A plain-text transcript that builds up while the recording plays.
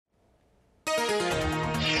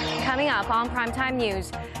Coming up on Primetime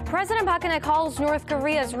News, President Park Geun-hye calls North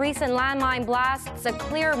Korea's recent landmine blasts a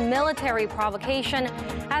clear military provocation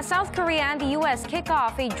as South Korea and the U.S. kick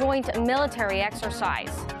off a joint military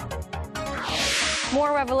exercise.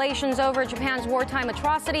 More revelations over Japan's wartime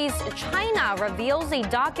atrocities. China reveals a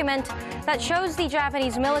document that shows the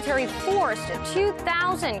Japanese military forced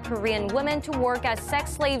 2,000 Korean women to work as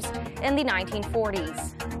sex slaves in the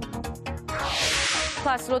 1940s.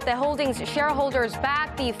 Plus, Lotte Holding's shareholders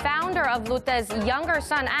back the founder of Lotte's younger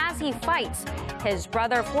son as he fights his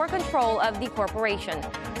brother for control of the corporation.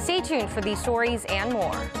 Stay tuned for these stories and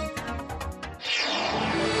more.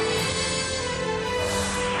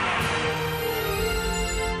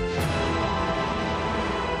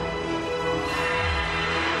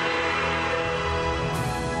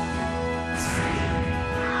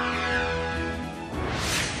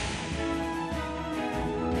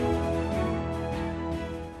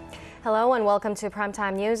 Hello and welcome to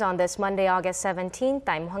Primetime News on this Monday, August 17th.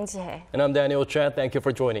 I'm Hwang Ji-hye. And I'm Daniel Choy. Thank you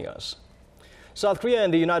for joining us. South Korea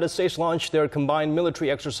and the United States launched their combined military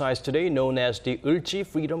exercise today known as the Ulchi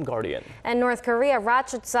Freedom Guardian. And North Korea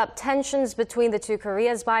ratchets up tensions between the two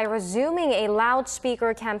Koreas by resuming a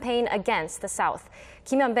loudspeaker campaign against the South.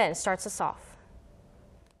 Kim Hyun-bin starts us off.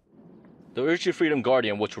 The Ulchi Freedom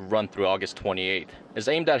Guardian, which will run through August 28th, is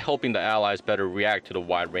aimed at helping the allies better react to the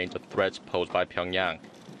wide range of threats posed by Pyongyang.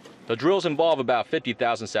 The drills involve about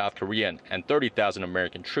 50,000 South Korean and 30,000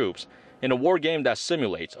 American troops in a war game that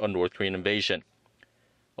simulates a North Korean invasion.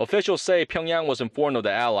 Officials say Pyongyang was informed of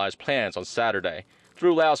the Allies' plans on Saturday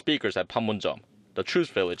through loudspeakers at Panmunjom, the truce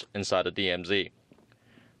village inside the DMZ.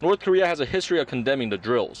 North Korea has a history of condemning the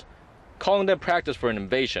drills, calling them practice for an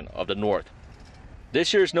invasion of the North.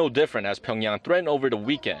 This year is no different as Pyongyang threatened over the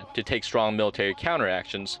weekend to take strong military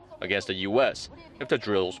counteractions against the U.S. if the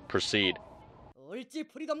drills proceed.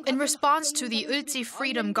 In response to the Ulchi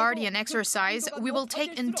Freedom Guardian exercise, we will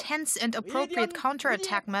take intense and appropriate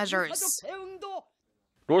counterattack measures.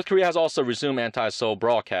 North Korea has also resumed anti-Seoul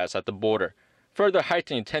broadcasts at the border, further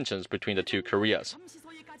heightening tensions between the two Koreas.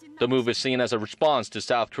 The move is seen as a response to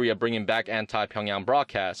South Korea bringing back anti-Pyongyang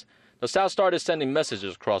broadcasts. The South started sending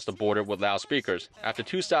messages across the border with loudspeakers after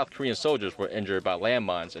 2 South Korean soldiers were injured by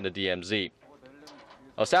landmines in the DMZ.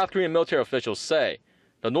 A South Korean military officials say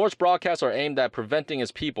the North's broadcasts are aimed at preventing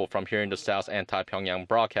its people from hearing the South's anti-Pyongyang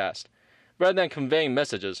broadcast, rather than conveying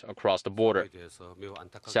messages across the border.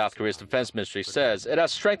 South Korea's defense ministry says it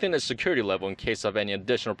has strengthened its security level in case of any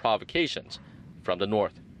additional provocations from the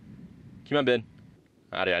North. Kim Hyun-bin,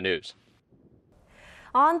 Arirang News.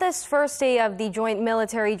 On this first day of the joint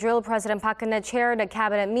military drill, President Park Geun-hye chaired a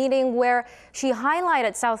cabinet meeting where she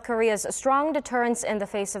highlighted South Korea's strong deterrence in the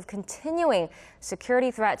face of continuing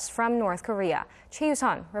security threats from North Korea. Choi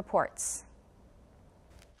Yoo-sun reports.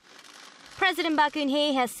 President Park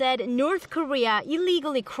Geun-hye has said North Korea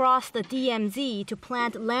illegally crossed the DMZ to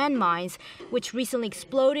plant landmines, which recently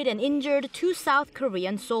exploded and injured 2 South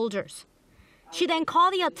Korean soldiers. She then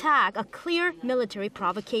called the attack a clear military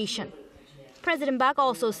provocation. President Park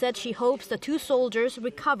also said she hopes the 2 soldiers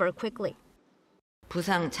recover quickly.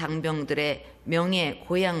 부상 장병들의 명예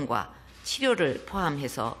고양과 치료를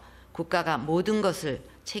포함해서 국가가 모든 것을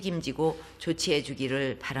책임지고 조치해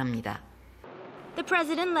주기를 바랍니다. The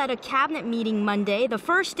president led a cabinet meeting Monday, the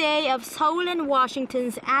first day of Seoul and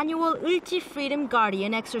Washington's annual Ulchi Freedom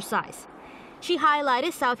Guardian exercise. She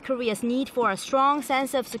highlighted South Korea's need for a strong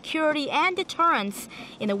sense of security and deterrence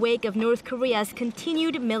in the wake of North Korea's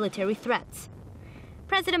continued military threats.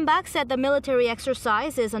 President Park said the military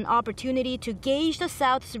exercise is an opportunity to gauge the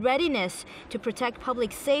South's readiness to protect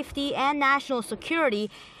public safety and national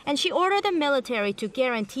security, and she ordered the military to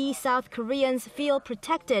guarantee South Koreans feel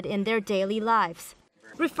protected in their daily lives.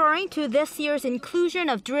 Referring to this year's inclusion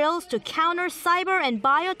of drills to counter cyber and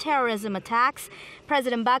bioterrorism attacks,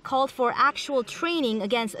 President Park called for actual training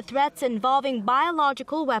against threats involving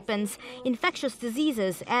biological weapons, infectious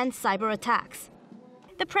diseases, and cyber attacks.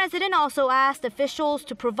 The president also asked officials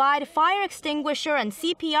to provide fire extinguisher and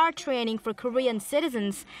CPR training for Korean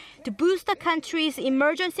citizens to boost the country's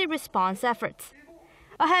emergency response efforts.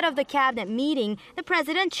 Ahead of the cabinet meeting, the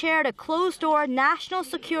president chaired a closed-door National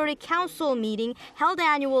Security Council meeting held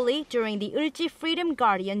annually during the Ulchi Freedom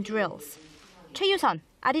Guardian drills. Choi Yoo-sun,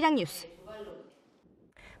 Arirang News.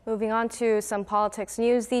 Moving on to some politics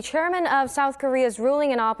news, the chairman of South Korea's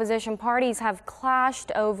ruling and opposition parties have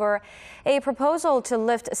clashed over a proposal to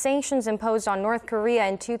lift sanctions imposed on North Korea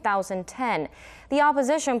in 2010. The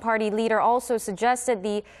opposition party leader also suggested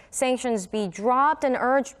the sanctions be dropped and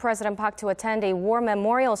urged President Park to attend a war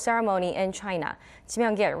memorial ceremony in China. Ji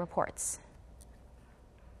Myung-gil reports.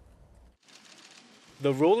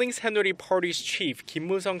 The ruling Saenuri Party's chief Kim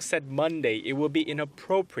Moo-sung said Monday it would be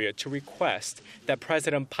inappropriate to request that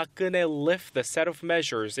President Park Geun-hye lift the set of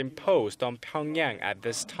measures imposed on Pyongyang at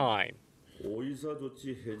this time.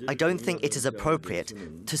 I don't think it is appropriate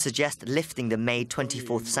to suggest lifting the May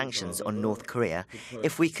 24th sanctions on North Korea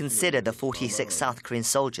if we consider the 46 South Korean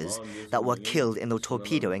soldiers that were killed in the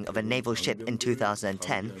torpedoing of a naval ship in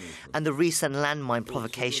 2010 and the recent landmine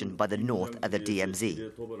provocation by the North at the DMZ.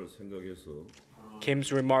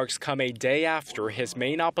 Kim's remarks come a day after his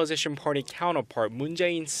main opposition party counterpart Moon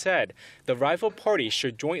Jae-in said the rival parties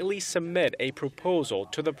should jointly submit a proposal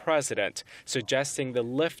to the president suggesting the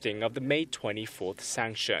lifting of the May 24th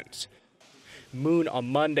sanctions. Moon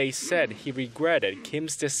on Monday said he regretted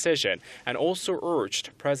Kim's decision and also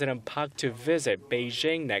urged President Park to visit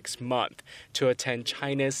Beijing next month to attend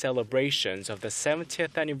China's celebrations of the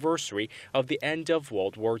 70th anniversary of the end of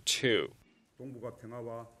World War II.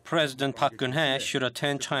 President Park Geun-hye should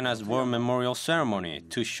attend China's War Memorial Ceremony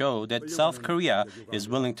to show that South Korea is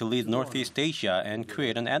willing to lead Northeast Asia and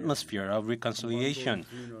create an atmosphere of reconciliation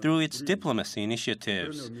through its diplomacy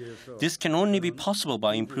initiatives. This can only be possible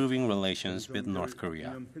by improving relations with North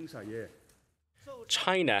Korea.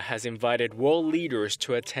 China has invited world leaders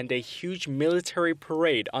to attend a huge military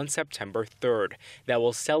parade on September 3rd that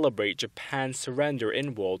will celebrate Japan's surrender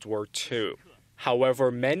in World War II. However,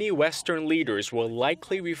 many Western leaders will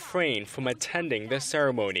likely refrain from attending the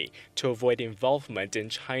ceremony to avoid involvement in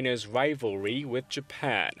China's rivalry with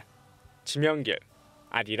Japan. Kim Young-gil,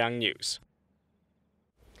 Arirang News.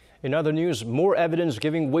 In other news, more evidence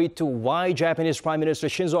giving weight to why Japanese Prime Minister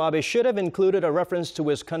Shinzo Abe should have included a reference to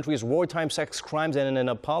his country's wartime sex crimes and an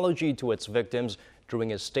apology to its victims during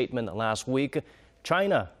his statement last week.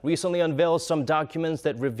 China recently unveiled some documents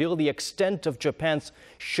that reveal the extent of Japan's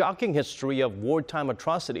shocking history of wartime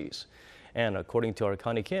atrocities. And according to our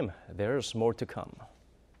Connie Kim, there's more to come.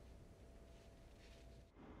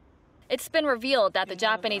 It's been revealed that the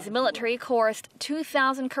Japanese military coerced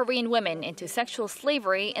 2,000 Korean women into sexual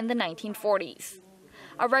slavery in the 1940s.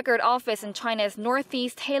 A record office in China's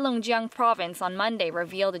northeast Heilongjiang province on Monday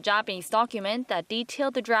revealed a Japanese document that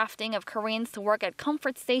detailed the drafting of Koreans to work at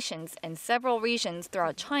comfort stations in several regions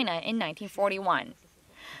throughout China in 1941.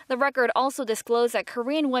 The record also disclosed that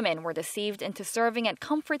Korean women were deceived into serving at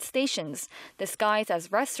comfort stations disguised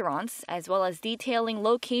as restaurants, as well as detailing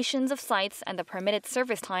locations of sites and the permitted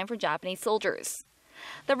service time for Japanese soldiers.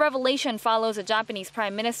 The revelation follows a Japanese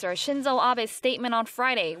Prime Minister Shinzo Abe's statement on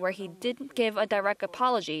Friday, where he didn't give a direct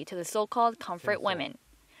apology to the so-called comfort women.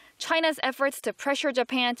 China's efforts to pressure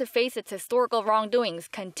Japan to face its historical wrongdoings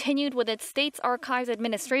continued with its State's Archives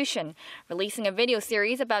Administration releasing a video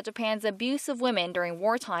series about Japan's abuse of women during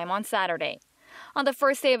wartime on Saturday. On the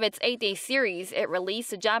first day of its 8-day series, it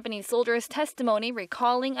released a Japanese soldier's testimony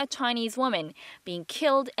recalling a Chinese woman being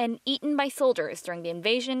killed and eaten by soldiers during the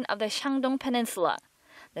invasion of the Shandong Peninsula.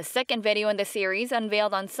 The second video in the series,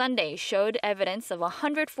 unveiled on Sunday, showed evidence of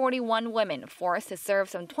 141 women forced to serve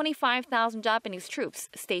some 25,000 Japanese troops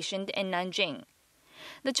stationed in Nanjing.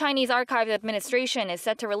 The Chinese Archives Administration is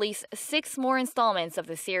set to release 6 more installments of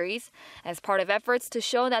the series as part of efforts to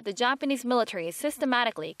show that the Japanese military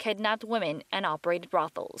systematically kidnapped women and operated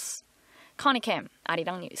brothels. Connie Kim,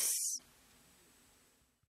 Arirang News.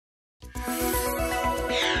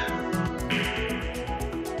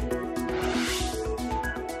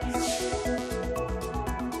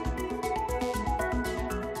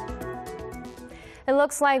 It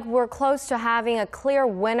looks like we're close to having a clear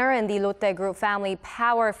winner in the Lotte Group family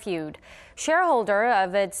power feud. Shareholder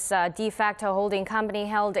of its de facto holding company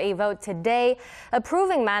held a vote today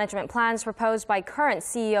approving management plans proposed by current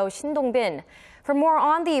CEO Shin Dong-bin. For more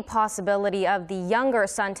on the possibility of the younger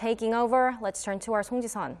son taking over, let's turn to our Song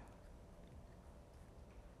Ji-sun.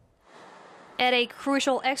 At a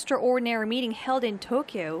crucial extraordinary meeting held in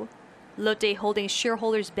Tokyo, Lotte Holding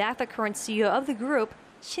shareholders backed the current CEO of the group,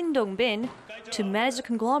 Shin Dong-bin, to manage the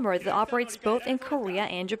conglomerate that operates both in Korea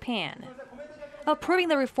and Japan. Approving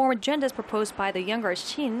the reform agendas proposed by the younger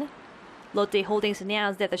Shin, Lotte Holdings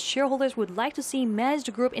announced that the shareholders would like to see manage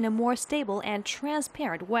the group in a more stable and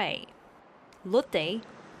transparent way. Lotte,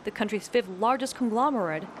 the country's 5th largest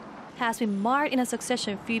conglomerate, has been mired in a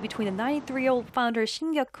succession feud between the 93-year-old founder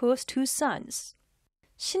Shin Gyuk-ho's 2 sons.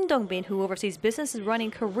 Shin Dong-bin, who oversees businesses run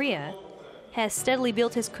in Korea, has steadily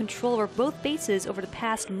built his control over both bases over the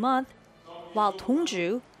past month, while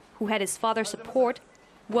Dong-ju, who had his father's support,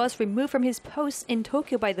 was removed from his post in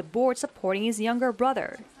Tokyo by the board supporting his younger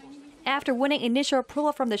brother. After winning initial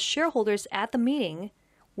approval from the shareholders at the meeting,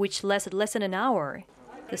 which lasted less than an hour,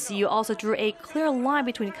 the CEO also drew a clear line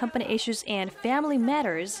between company issues and family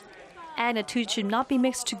matters, and the two should not be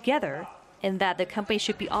mixed together, and that the company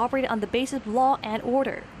should be operated on the basis of law and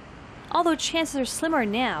order. Although chances are slimmer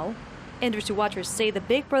now, industry watchers say the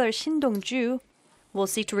big brother Shin Dong-ju will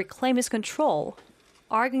seek to reclaim his control,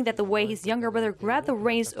 arguing that the way his younger brother grabbed the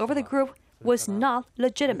reins over the group was not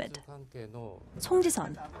legitimate. Song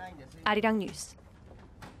Ji-sun, Arirang News.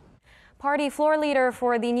 Party floor leader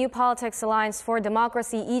for the New Politics Alliance for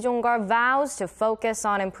Democracy, Lee Jong-gar, vows to focus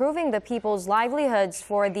on improving the people's livelihoods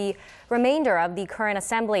for the remainder of the current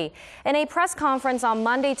assembly. In a press conference on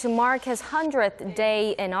Monday to mark his 100th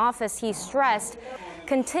day in office, he stressed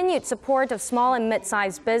continued support of small and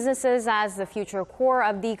mid-sized businesses as the future core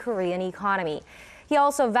of the Korean economy. He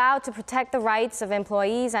also vowed to protect the rights of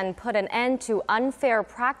employees and put an end to unfair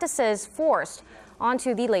practices forced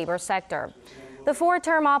onto the labor sector. The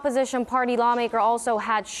four-term opposition party lawmaker also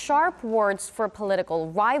had sharp words for political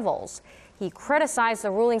rivals. He criticized the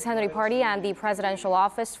ruling Saenuri Party and the presidential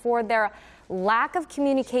office for their lack of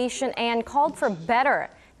communication and called for better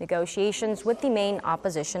negotiations with the main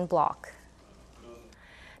opposition bloc.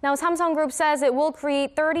 Now, Samsung Group says it will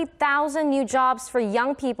create 30,000 new jobs for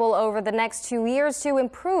young people over the next 2 years to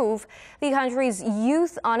improve the country's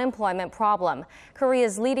youth unemployment problem.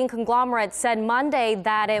 Korea's leading conglomerate said Monday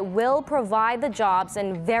that it will provide the jobs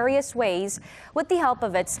in various ways with the help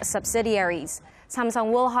of its subsidiaries.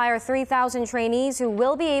 Samsung will hire 3,000 trainees who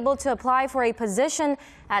will be able to apply for a position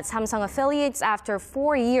at Samsung affiliates after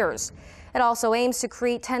 4 years. It also aims to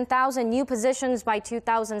create 10,000 new positions by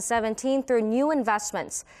 2017 through new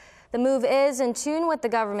investments. The move is in tune with the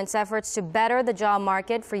government's efforts to better the job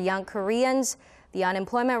market for young Koreans. The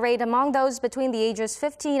unemployment rate among those between the ages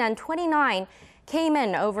 15 and 29 came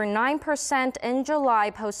in over 9% in July,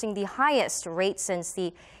 posting the highest rate since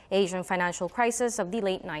the Asian financial crisis of the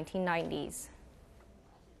late 1990s.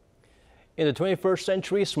 In the 21st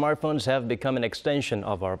century, smartphones have become an extension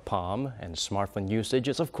of our palm, and smartphone usage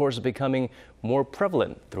is, of course, becoming more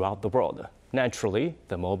prevalent throughout the world. Naturally,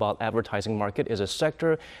 the mobile advertising market is a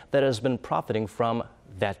sector that has been profiting from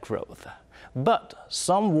that growth. But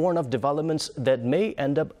some warn of developments that may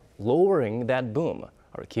end up lowering that boom.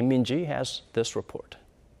 Our Kim Min-ji has this report.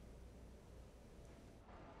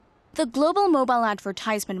 The global mobile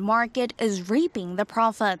advertisement market is reaping the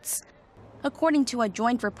profits. According to a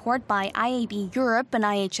joint report by IAB Europe and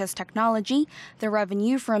IHS Technology, the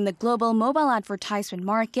revenue from the global mobile advertisement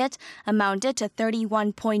market amounted to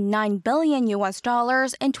 $31.9 billion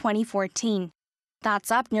in 2014. That's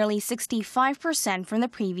up nearly 65% from the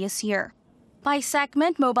previous year. By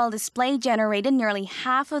segment, mobile display generated nearly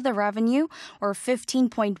half of the revenue, or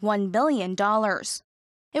 $15.1 billion.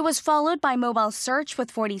 It was followed by mobile search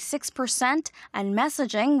with 46% and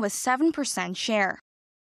messaging with 7% share.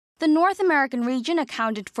 The North American region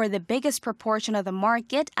accounted for the biggest proportion of the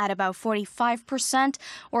market at about 45%,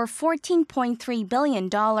 or $14.3 billion.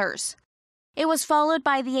 It was followed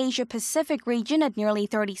by the Asia-Pacific region at nearly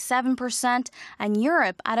 37% and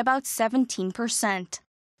Europe at about 17%.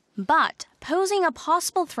 But, posing a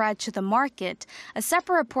possible threat to the market, a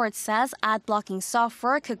separate report says ad-blocking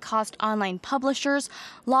software could cost online publishers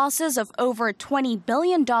losses of over $20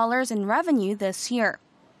 billion in revenue this year.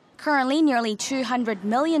 Currently, nearly 200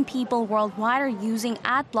 million people worldwide are using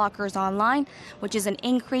ad blockers online, which is an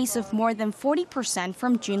increase of more than 40%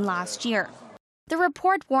 from June last year. The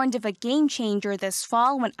report warned of a game changer this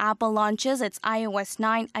fall when Apple launches its iOS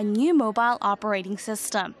 9, a new mobile operating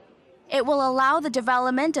system. It will allow the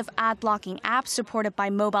development of ad-blocking apps supported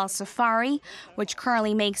by Mobile Safari, which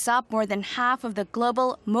currently makes up more than half of the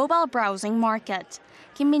global mobile browsing market.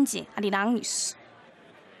 Kim Min-ji, Arirang News.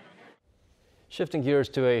 Shifting gears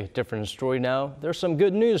to a different story now, there's some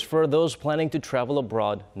good news for those planning to travel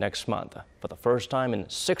abroad next month. For the first time in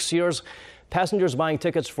 6 years, passengers buying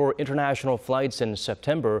tickets for international flights in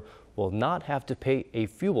September will not have to pay a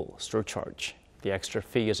fuel surcharge. The extra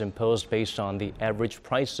fee is imposed based on the average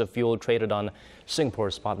price of fuel traded on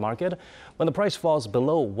Singapore's spot market. When the price falls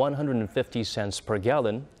below 150 cents per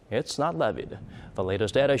gallon, it's not levied. The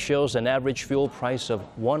latest data shows an average fuel price of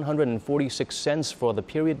 146 cents for the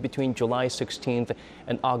period between July 16th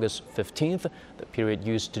and August 15th, the period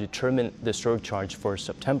used to determine the surcharge for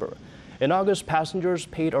September. In August, passengers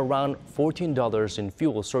paid around $14 in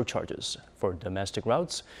fuel surcharges. For domestic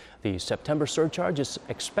routes, the September surcharge is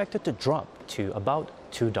expected to drop to about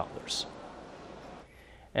 $2.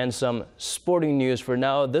 And some sporting news for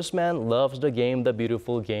now. This man loves the game, the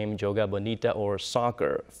beautiful game, Joga Bonita, or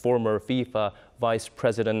soccer. Former FIFA Vice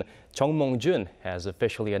President Chung Mong-jun has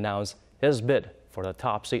officially announced his bid for the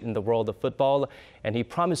top seat in the world of football, and he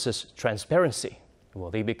promises transparency.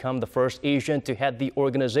 Will he become the first Asian to head the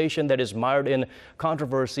organization that is mired in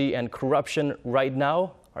controversy and corruption right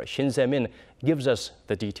now? Our Shin Se-min gives us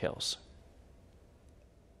the details.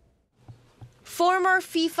 Former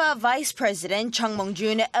FIFA Vice President Chung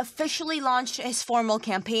Mong-jun officially launched his formal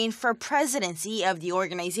campaign for presidency of the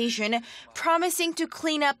organization, promising to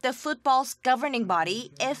clean up the football's governing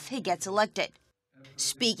body if he gets elected.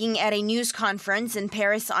 Speaking at a news conference in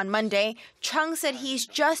Paris on Monday, Chung said he's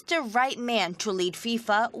just the right man to lead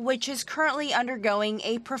FIFA, which is currently undergoing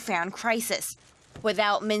a profound crisis.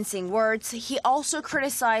 Without mincing words, he also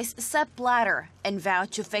criticized Sepp Blatter and vowed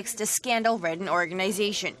to fix the scandal-ridden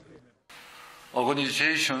organization.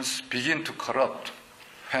 Organizations begin to corrupt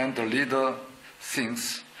when the leader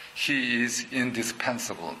thinks he is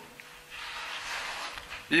indispensable.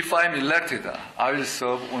 If I'm elected, I will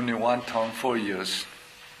serve only one term, 4 years.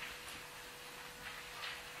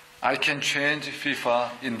 I can change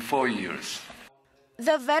FIFA in 4 years.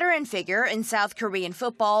 The veteran figure in South Korean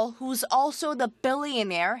football, who's also the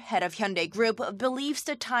billionaire head of Hyundai Group, believes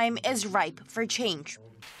the time is ripe for change.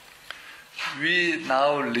 We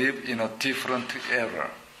now live in a different era.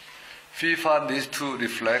 FIFA needs to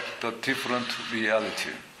reflect the different reality.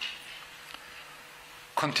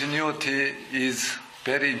 Continuity is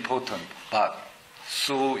very important, but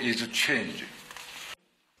so is change.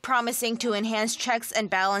 Promising to enhance checks and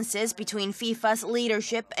balances between FIFA's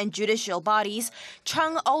leadership and judicial bodies,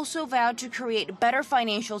 Chung also vowed to create better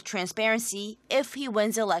financial transparency if he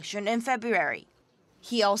wins election in February.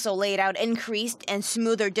 He also laid out increased and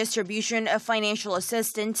smoother distribution of financial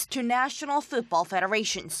assistance to national football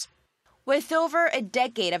federations. With over a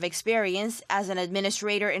decade of experience as an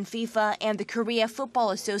administrator in FIFA and the Korea Football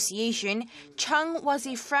Association, Chung was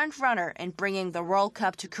a front-runner in bringing the World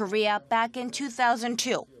Cup to Korea back in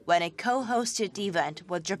 2002 when it co-hosted the event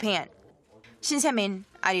with Japan. Shin Se-min,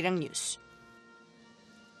 Arirang News.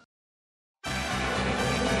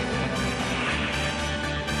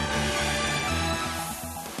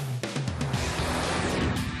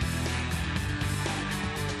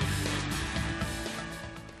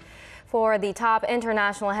 For the top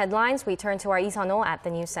international headlines, we turn to our Lee Sun-ho at the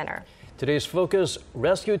News Center. Today's focus,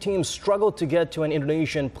 rescue teams struggled to get to an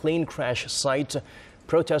Indonesian plane crash site.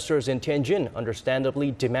 Protesters in Tianjin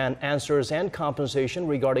understandably demand answers and compensation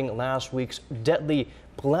regarding last week's deadly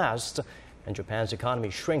blast. And Japan's economy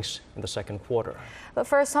shrinks in the second quarter. But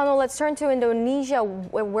first, Sun-ho, let's turn to Indonesia,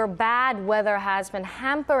 where bad weather has been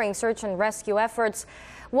hampering search and rescue efforts.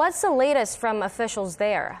 What's the latest from officials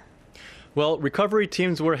there? Well, recovery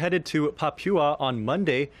teams were headed to Papua on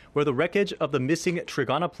Monday, where the wreckage of the missing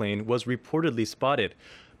Trigana plane was reportedly spotted.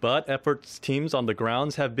 But efforts teams on the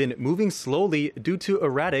grounds have been moving slowly due to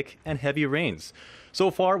erratic and heavy rains. So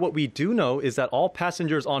far, what we do know is that all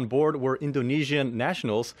passengers on board were Indonesian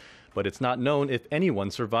nationals, but it's not known if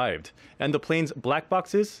anyone survived. And the plane's black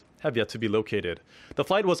boxes have yet to be located. The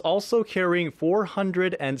flight was also carrying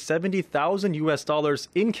 $470,000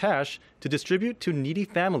 in cash to distribute to needy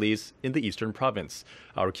families in the eastern province.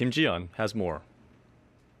 Our Kim Ji-yeon has more.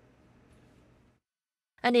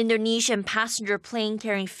 An Indonesian passenger plane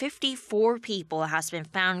carrying 54 people has been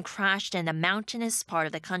found crashed in the mountainous part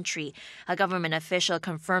of the country. A government official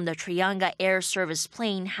confirmed the Trianga Air Service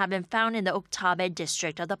plane had been found in the Oktabe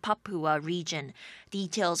district of the Papua region.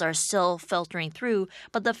 Details are still filtering through,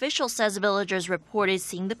 but the official says villagers reported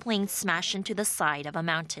seeing the plane smash into the side of a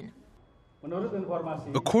mountain.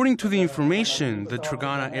 According to the information, the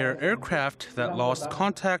Trigana Air aircraft that lost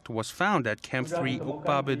contact was found at Camp 3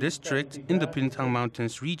 Okbabe district in the Bintang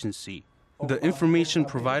Mountains Regency. The information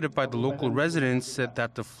provided by the local residents said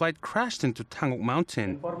that the flight crashed into Tangok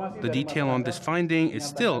Mountain. The detail on this finding is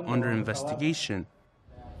still under investigation.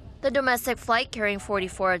 The domestic flight carrying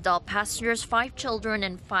 44 adult passengers, 5 children,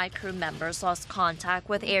 and 5 crew members lost contact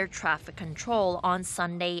with air traffic control on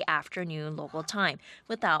Sunday afternoon local time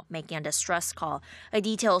without making a distress call. A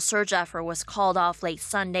detailed search effort was called off late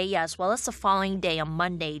Sunday as well as the following day on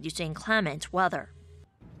Monday due to inclement weather.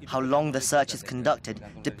 How long the search is conducted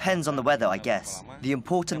depends on the weather, I guess. The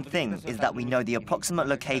important thing is that we know the approximate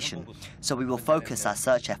location, so we will focus our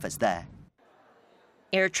search efforts there.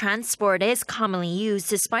 Air transport is commonly used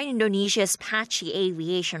despite Indonesia's patchy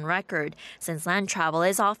aviation record, since land travel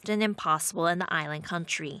is often impossible in the island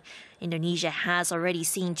country. Indonesia has already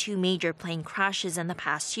seen 2 major plane crashes in the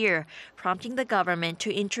past year, prompting the government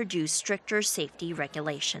to introduce stricter safety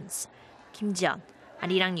regulations. Kim Ji-yeon,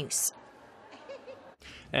 Arirang News.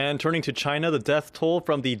 And turning to China, the death toll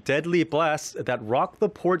from the deadly blast that rocked the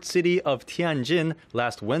port city of Tianjin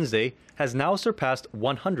last Wednesday has now surpassed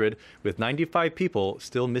 100, with 95 people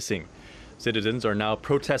still missing. Citizens are now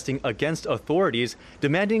protesting against authorities,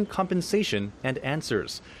 demanding compensation and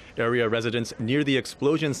answers. Area residents near the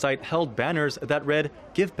explosion site held banners that read,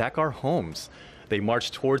 "Give back our homes." They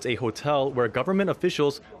marched towards a hotel where government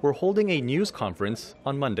officials were holding a news conference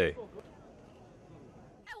on Monday.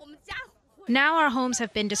 Now our homes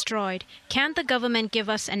have been destroyed. Can't the government give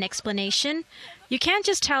us an explanation? You can't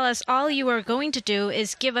just tell us all you are going to do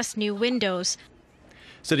is give us new windows.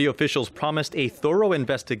 City officials promised a thorough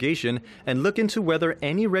investigation and look into whether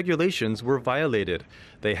any regulations were violated.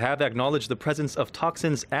 They have acknowledged the presence of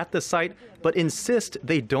toxins at the site, but insist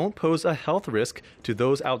they don't pose a health risk to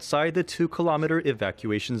those outside the 2-kilometer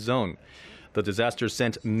evacuation zone. The disaster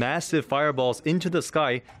sent massive fireballs into the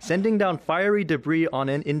sky, sending down fiery debris on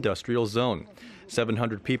an industrial zone.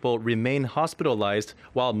 700 people remain hospitalized,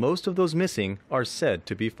 while most of those missing are said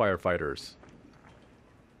to be firefighters.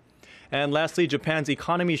 And lastly, Japan's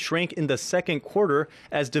economy shrank in the second quarter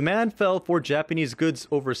as demand fell for Japanese goods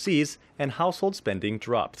overseas and household spending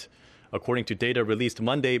dropped. According to data released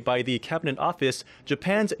Monday by the Cabinet Office,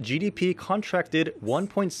 Japan's GDP contracted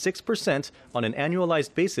 1.6% on an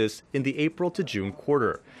annualized basis in the April to June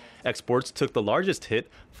quarter. Exports took the largest hit,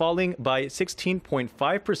 falling by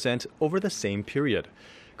 16.5% over the same period.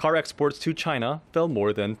 Car exports to China fell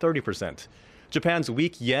more than 30%. Japan's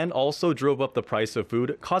weak yen also drove up the price of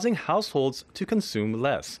food, causing households to consume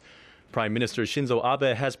less. Prime Minister Shinzo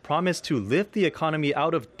Abe has promised to lift the economy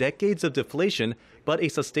out of decades of deflation, but a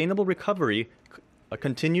sustainable recovery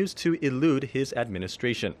continues to elude his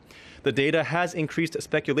administration. The data has increased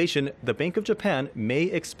speculation the Bank of Japan may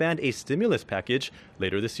expand a stimulus package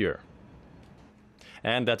later this year.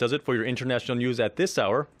 And that does it for your international news at this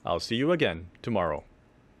hour. I'll see you again tomorrow.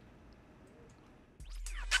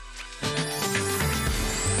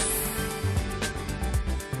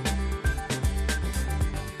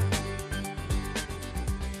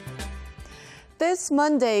 This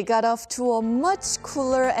Monday got off to a much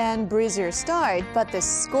cooler and breezier start, but the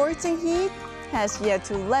scorching heat has yet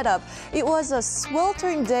to let up. It was a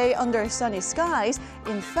sweltering day under sunny skies.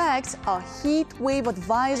 In fact, a heat wave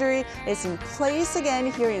advisory is in place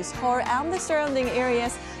again here in Seoul and the surrounding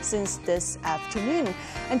areas since this afternoon.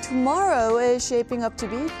 And tomorrow is shaping up to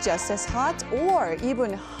be just as hot or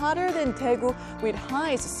even hotter than Daegu, with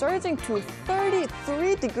highs surging to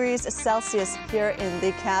 33 degrees Celsius here in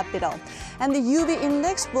the capital. And the UV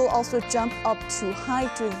index will also jump up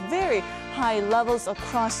to very high levels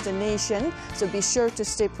across the nation, so be sure to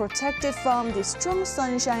stay protected from the strong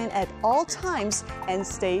sunshine at all times and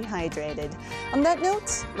stay hydrated. On that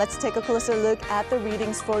note, let's take a closer look at the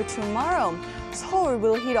readings for tomorrow. Seoul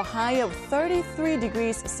will hit a high of 33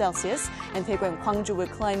 degrees Celsius, and Daegu and Gwangju will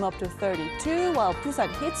climb up to 32, while Busan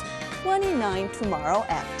hits 29 tomorrow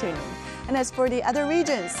afternoon. And as for the other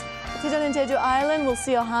regions, Daejeon and Jeju Island will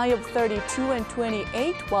see a high of 32 and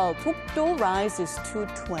 28, while Dokdo rises to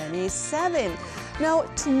 27. Now,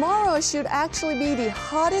 tomorrow should actually be the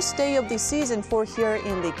hottest day of the season for here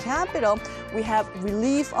in the capital. We have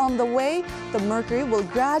relief on the way. The mercury will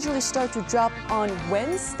gradually start to drop on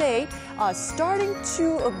Wednesday, starting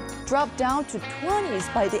to drop down to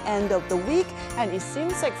 20s by the end of the week. And it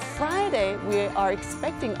seems like Friday we are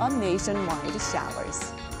expecting a nationwide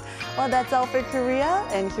showers. Well, that's all for Korea,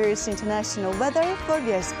 and here's international weather for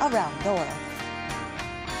viewers around the world.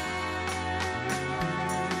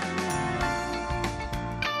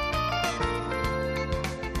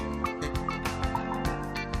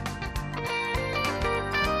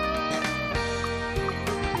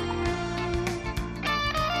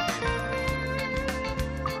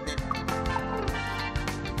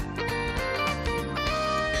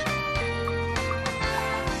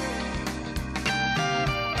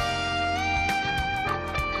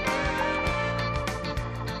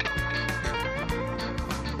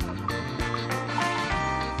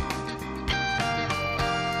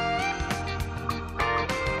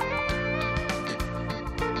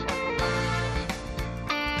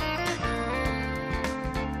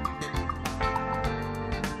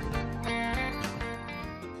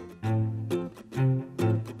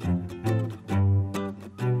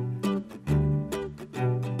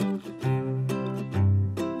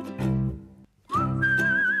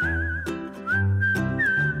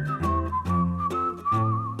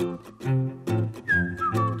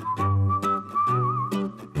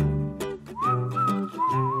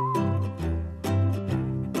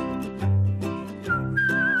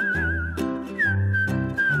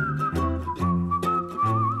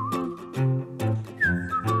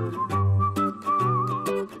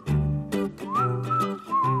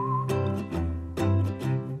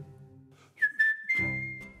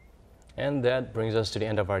 And that brings us to the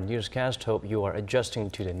end of our newscast. Hope you are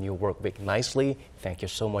adjusting to the new work week nicely. Thank you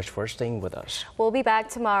so much for staying with us. We'll be back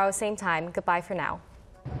tomorrow, same time. Goodbye for now.